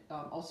to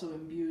also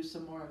imbue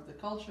some more of the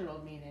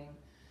cultural meaning,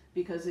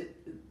 because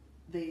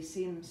they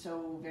seem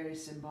so very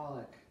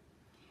symbolic.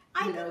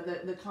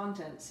 The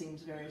content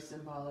seems very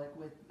symbolic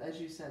with,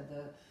 as you said,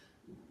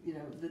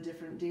 the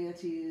different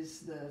deities,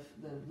 the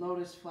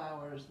lotus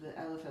flowers, the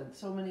elephant.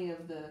 So many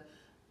of the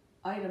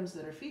items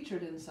that are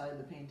featured inside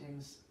the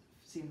paintings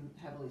seem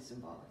heavily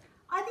symbolic.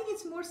 I think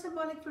it's more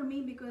symbolic for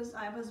me because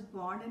I was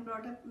born and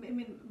brought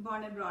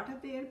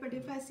up there. But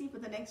if I see for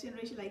the next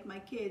generation, like my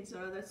kids or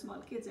other small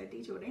kids I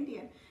teach over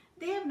Indian,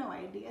 they have no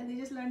idea. They're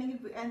just learning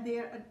it and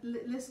they're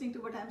listening to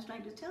what I'm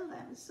trying to tell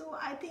them. So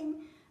I think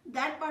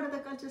that part of the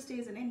culture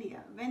stays in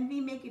India. When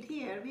we make it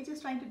here, we're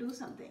just trying to do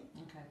something.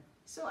 Okay.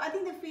 So I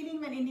think the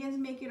feeling when Indians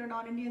make it or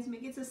non-Indians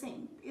make it, it's the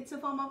same. It's a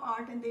form of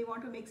art and they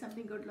want to make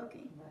something good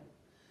looking. Right.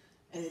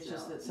 And it's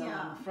just that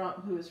someone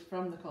who is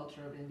from the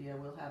culture of India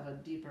will have a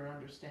deeper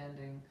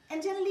understanding.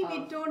 And generally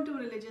we don't do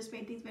religious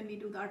paintings when we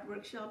do the art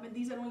workshop, and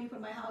these are only for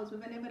my house.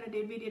 But whenever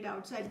we did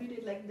outside, we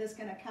did like this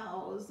kind of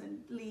cows and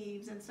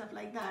leaves and stuff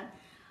like that.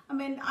 I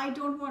mean, I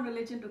don't want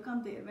religion to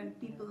come there. When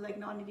people like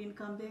non-Indian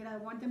come there, I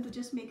want them to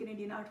just make an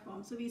Indian art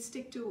form. So we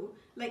stick to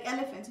like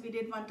elephants. We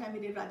did one time,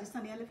 we did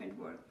Rajasthani elephant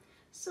work.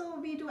 So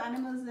we do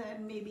animals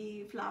and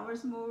maybe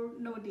flowers more,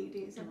 no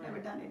deities. I've never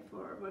done it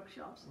for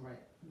workshops. Right.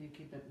 You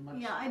keep it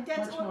much,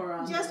 that's much more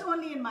on just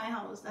only in my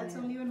house. That's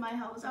only in my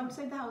house.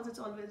 Outside the house, it's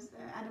always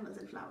animals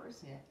and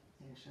flowers. Yeah.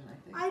 I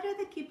think. I'd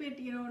rather keep it,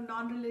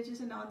 non-religious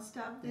and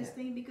non-stuff, this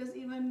thing, because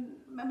even,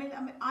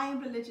 I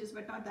am religious,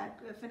 but not that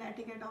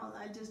fanatic at all.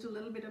 I'll just do a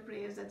little bit of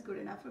prayers, that's good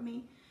enough for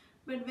me.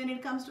 But when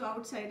it comes to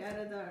outside, I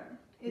rather,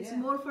 it's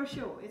more for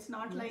show. It's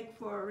not like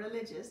for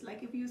religious.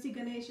 Like if you see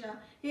Ganesha,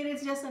 here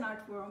it's just an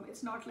art form.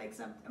 It's not like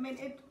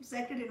it's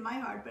sacred in my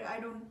heart, but I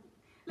don't,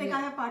 I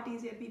have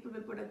parties here, people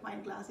will put a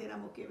wine glass here,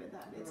 I'm okay with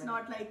that. It's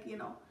not like,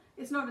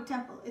 it's not a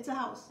temple, it's a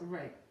house.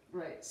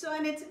 Right. So,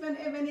 and it's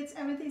when it's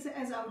everything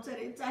as outside,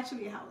 it's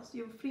actually a house.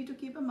 You're free to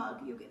keep a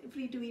mug. You're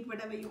free to eat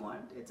whatever you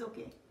want. It's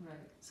okay. Right.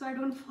 So I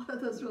don't follow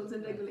those rules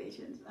and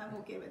regulations. I'm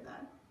okay with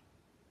that.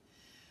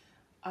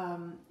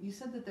 You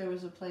said that there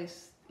was a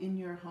place in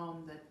your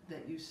home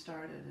that you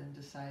started and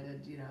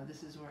decided,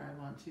 this is where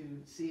I want to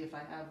see if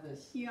I have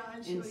this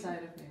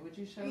inside of me. Would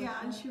you show us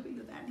that? I'll show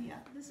you that. Yeah,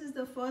 this is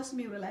the first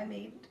mural I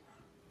made.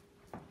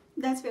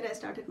 That's where I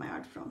started my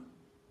art from.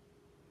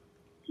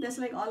 That's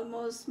like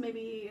almost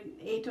maybe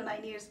 8 or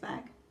 9 years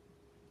back.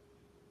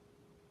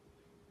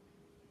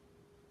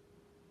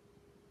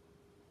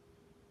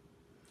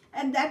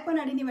 At that point,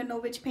 I didn't even know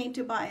which paint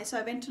to buy, so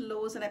I went to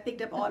Lowe's and I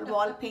picked up all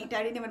wall paint.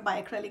 I didn't even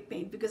buy acrylic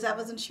paint because I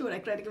wasn't sure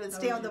acrylic will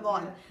stay on the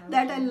wall.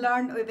 That I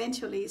learned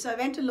eventually. So I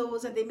went to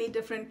Lowe's and they made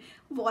different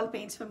wall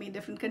paints for me in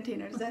different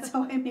containers. That's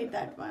how I made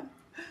that one.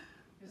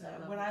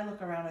 When I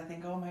look around, I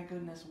think, oh my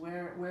goodness,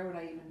 where would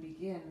I even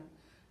begin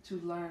to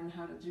learn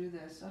how to do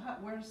this? So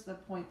where's the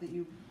point that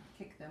you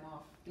kick them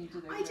off into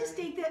their I just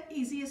take the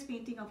easiest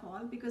painting of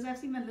all, because I've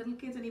seen my little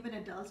kids and even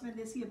adults, when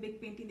they see a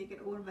big painting, they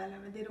get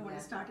overwhelmed and they don't want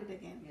to start it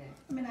again.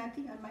 I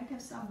think I might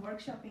have some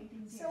workshop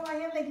paintings. So I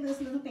have like these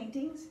little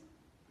paintings.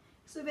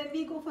 So when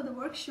we go for the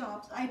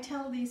workshops, I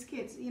tell these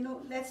kids, you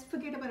know, let's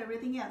forget about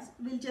everything else.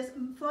 We'll just,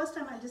 first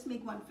time I'll just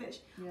make one fish.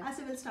 Yeah. I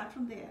say we'll start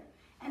from there.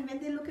 And when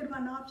they look at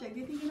one object,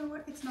 they think, you know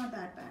what, it's not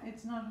that bad.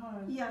 It's not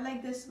hard. Yeah,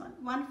 like this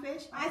one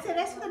fish. I say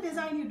rest of the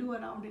design you do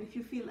around it if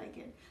you feel like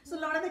it. So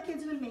a lot of the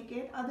kids will make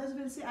it, others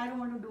will say, I don't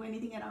want to do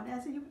anything around it. I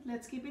say,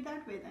 let's keep it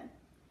that way then.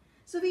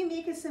 So we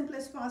make it simple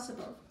as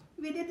possible.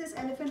 We did this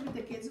elephant with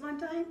the kids one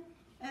time,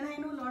 and I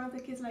know a lot of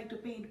the kids like to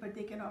paint, but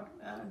they cannot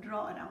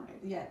draw around it.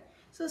 Yeah.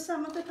 So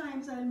some of the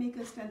times I'll make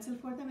a stencil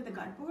for them with a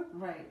cardboard.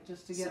 Right,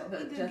 just to So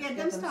get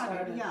them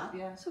started. Yeah.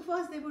 Yeah. So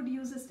first they would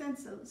use a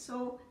stencil.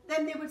 So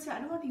then they would say, I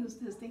don't want to use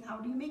this thing. How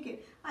do you make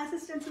it? I said,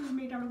 stencil is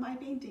made out of my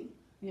painting.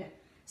 Yeah.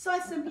 So I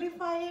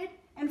simplify it,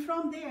 and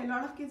from there, a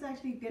lot of kids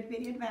actually get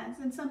very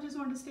advanced, and some just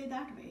want to stay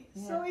that way.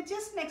 Yeah. So it's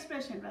just an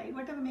expression, right?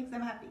 Whatever makes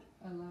them happy.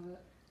 I love it.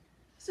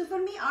 So for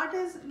me, art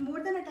is more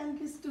than a talent,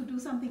 is to do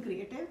something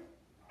creative,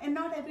 and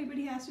not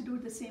everybody has to do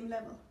it the same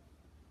level.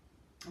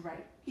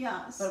 Right.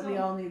 Yeah. But so, we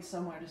all need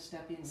somewhere to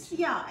step into.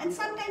 Yeah, and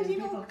sometimes, you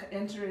know, people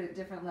enter at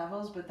different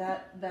levels, but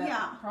that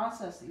Yeah.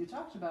 process that you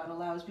talked about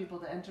allows people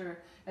to enter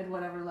at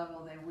whatever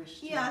level they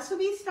wish to. Yeah, so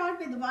we start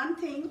with one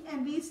thing,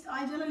 and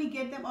I generally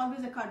get them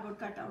always a cardboard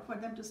cutout for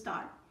them to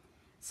start.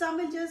 Some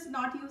will just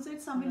not use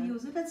it, some will Right.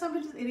 use it, and some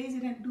will just erase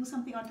it and do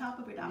something on top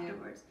of it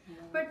afterwards. Yeah.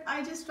 But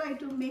I just try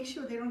to make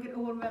sure they don't get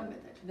overwhelmed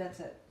with it. That's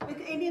it.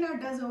 Because Indian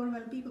art does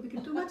overwhelm people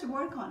because too much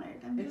work on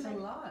it. And It's they're a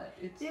like,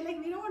 lot. they're like,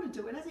 we don't want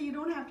to do it. I say, you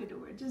don't have to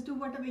do it. Just do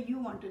whatever you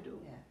want to do.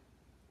 Yeah.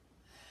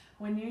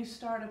 When you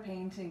start a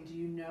painting, do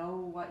you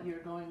know what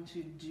you're going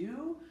to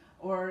do,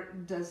 or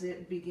does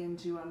it begin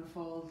to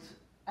unfold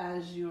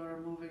as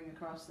you're moving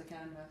across the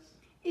canvas?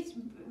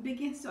 It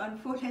begins to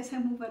unfold as I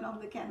move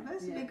along the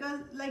canvas, Yeah. because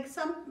like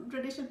some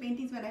traditional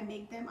paintings, when I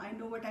make them, I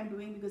know what I'm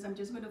doing because I'm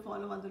just going to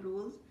follow all the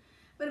rules.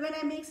 But when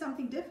I make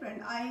something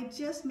different, I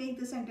just make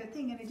the center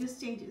thing and it just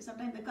changes.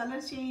 Sometimes the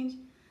colors change,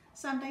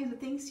 sometimes the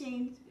things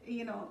change,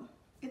 you know,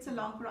 it's a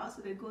long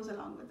process that goes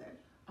along with it.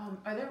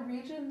 Are there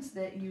regions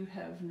that you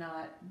have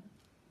not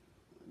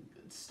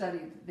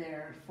studied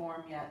their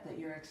form yet that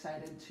you're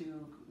excited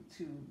to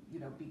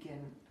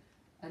begin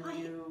a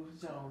new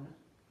zone?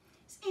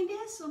 India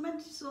has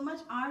so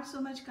much art,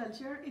 so much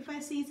culture. If I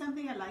see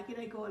something I like it,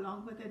 I go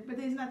along with it. But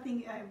there's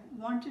nothing I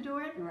want to do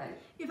it. Right.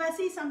 If I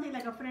see something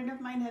like a friend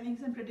of mine having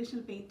some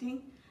traditional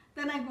painting,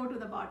 then I go to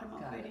the bottom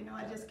of it. You know,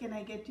 can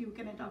I get you?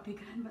 Can I talk to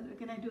your grandmother?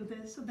 Can I do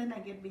this? So then I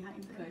get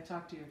behind Can I it.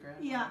 talk to your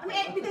grandmother? Yeah, I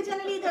mean, because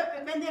generally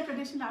when they're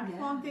traditional art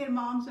form, their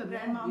moms or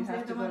grandmoms,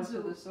 they're the ones You have to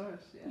go who. to the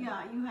source.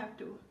 Yeah, you have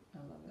to. I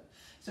love it.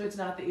 So it's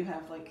not that you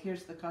have like,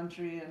 here's the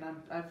country and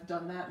I've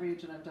done that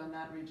region, I've done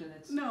that region.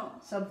 It's No.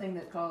 something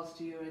that calls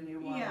to you and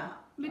you want. Yeah,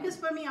 because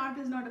for me, art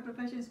is not a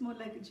profession; it's more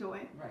like a joy.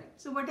 Right.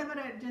 So whatever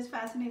just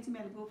fascinates me,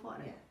 I'll go for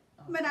it.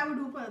 Yeah. But I would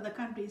do for other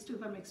countries too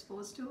if I'm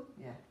exposed to.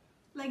 Yeah.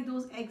 Like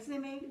those eggs they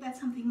make, that's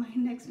something my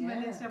next my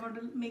Yeah. list. I want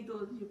to make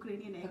those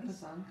Ukrainian The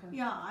eggs. Pasanka.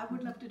 Yeah, I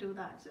would love to do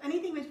that. So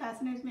anything which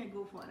fascinates me, I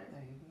go for it.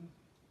 There you go.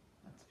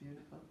 That's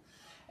beautiful.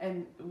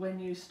 And when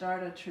you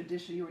start a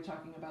tradition, you were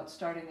talking about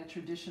starting a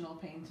traditional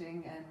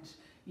painting, and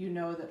you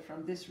know that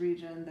from this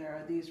region there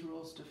are these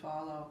rules to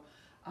follow.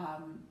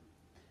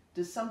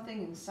 Does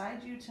something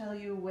inside you tell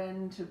you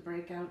when to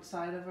break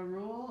outside of a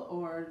rule,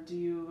 or do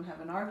you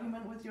have an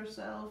argument with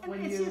yourself when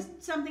It's you?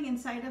 just something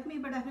inside of me,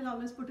 but I will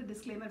always put a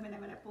disclaimer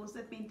whenever I post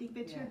that painting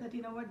picture Yeah. that,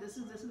 you know what, this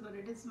is what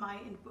it is, my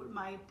input,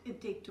 my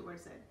intake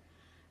towards it.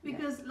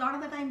 Because a lot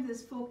of the times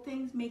these folk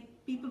things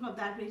make people from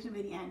that region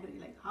very angry.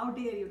 Like, how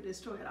dare you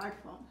destroy your art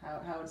form?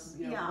 How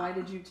Yeah. why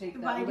did you take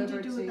that Why did you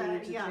liberty do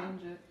that? to Yeah.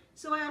 change it?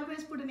 So I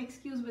always put an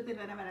excuse with it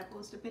whenever I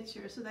post a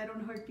picture so that I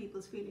don't hurt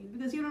people's feelings.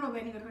 Because you don't know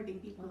when you're hurting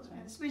people. Okay.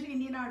 And especially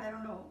Indian art, I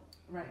don't know.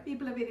 Right.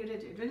 People are very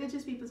rigid.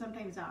 Religious people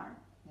sometimes are.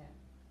 Yeah.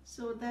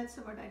 So that's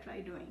what I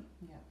try doing.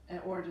 Yeah.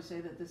 Or to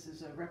say that this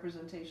is a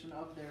representation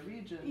of their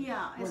region.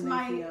 Yeah, it's when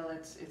my. they feel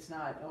it's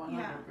not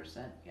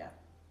 100%. Yeah.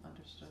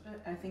 Understood.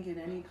 I think in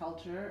any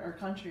culture or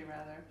country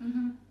rather,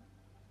 Mhm.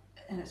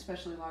 and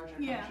especially larger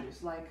Yeah.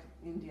 countries like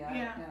India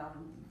Yeah.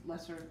 and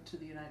lesser to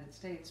the United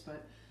States,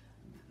 but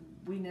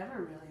we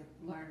never really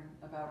learn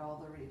about all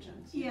the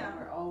regions. You know, Yeah.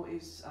 we're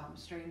always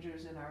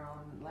strangers in our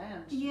own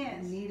land,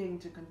 Yes. needing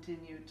to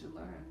continue to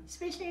learn.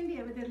 Especially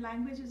India, where their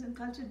languages and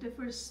culture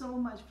differs so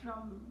much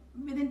from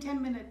within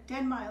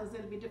 10 miles,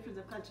 there'll be difference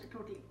of culture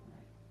totally.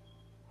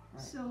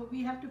 Right. So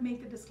we have to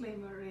make the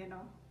disclaimer, you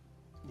know.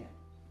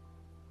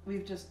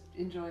 We've just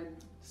enjoyed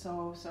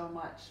so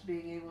much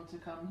being able to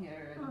come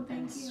here Oh, and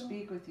thank you.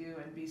 speak with you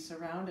and be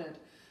surrounded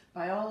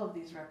by all of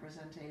these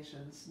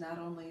representations, not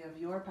only of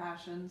your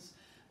passions,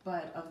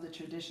 but of the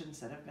traditions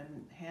that have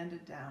been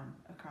handed down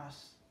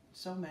across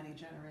so many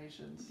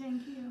generations.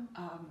 Thank you.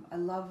 I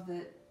love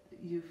that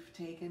you've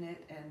taken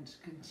it and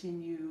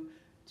continue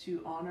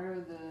to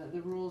honor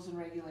the rules and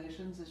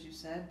regulations, as you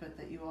said, but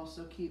that you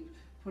also keep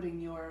putting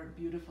your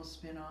beautiful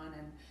spin on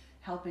and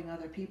helping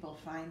other people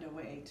find a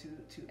way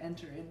to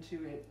enter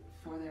into it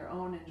for their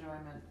own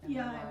enjoyment in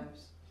their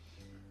lives.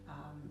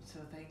 So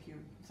thank you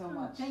so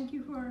much. Thank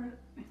you for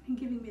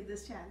giving me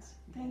this chance.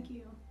 Thank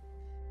you.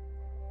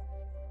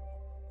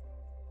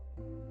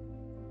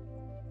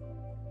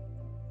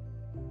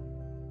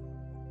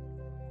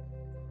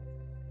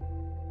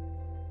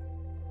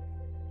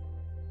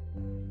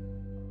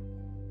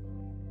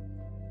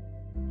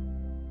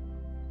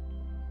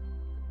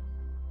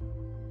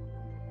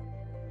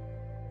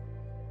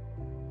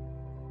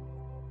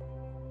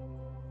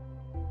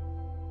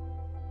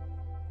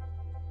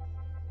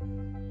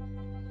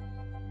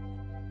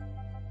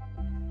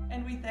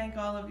 we thank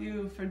all of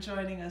you for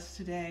joining us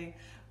today.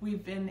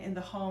 We've been in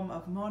the home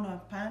of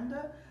Mona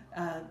Pande,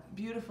 a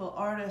beautiful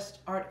artist,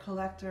 art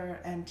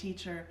collector, and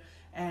teacher,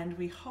 and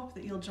we hope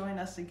that you'll join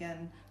us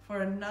again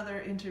for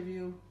another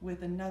interview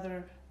with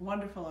another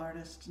wonderful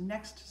artist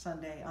next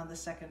Sunday on the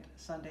second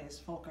Sunday's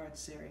Folk Arts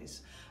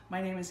Series.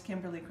 My name is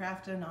Kimberly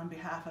Crafton on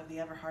behalf of the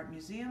Everhart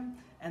Museum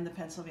and the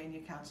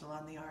Pennsylvania Council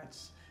on the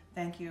Arts.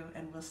 Thank you,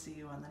 and we'll see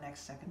you on the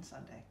next second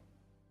Sunday.